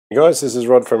Hey guys, this is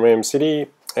Rod from RamCity,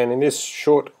 and in this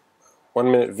short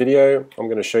 1-minute video I'm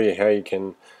going to show you how you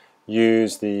can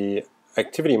use the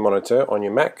activity monitor on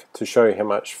your Mac to show you how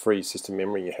much free system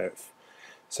memory you have.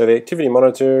 So the activity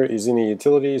monitor is in the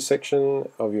utilities section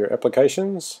of your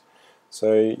applications,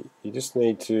 so you just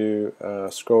need to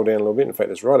scroll down a little bit. In fact,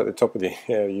 it's right at the top of the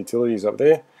utilities up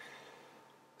there.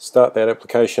 Start that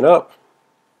application up,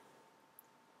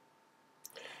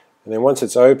 and then once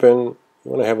it's open, you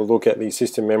want to have a look at the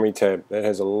System Memory tab. That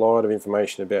has a lot of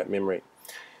information about memory.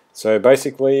 So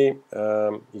basically,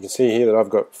 you can see here that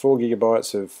I've got 4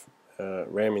 gigabytes of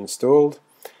RAM installed,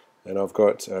 and I've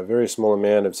got a very small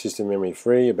amount of system memory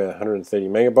free, about 130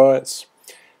 megabytes.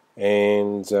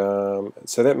 And so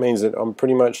that means that I'm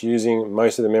pretty much using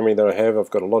most of the memory that I have. I've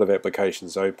got a lot of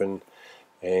applications open,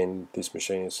 and this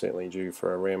machine is certainly due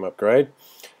for a RAM upgrade.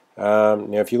 Now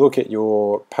if you look at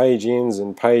your page ins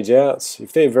and page outs,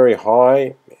 if they're very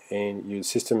high and your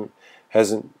system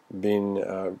hasn't been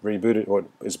rebooted, or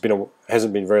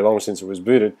hasn't been very long since it was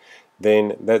booted,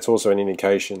 then that's also an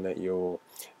indication that you're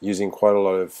using quite a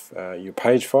lot of your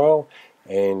page file,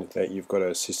 and that you've got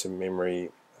a system memory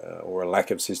or a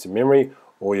lack of system memory,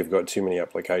 or you've got too many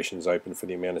applications open for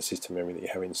the amount of system memory that you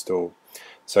have installed.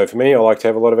 So for me, I like to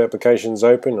have a lot of applications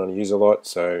open, and I use a lot,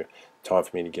 so time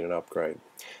for me to get an upgrade.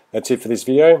 That's it for this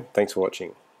video. Thanks for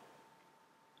watching.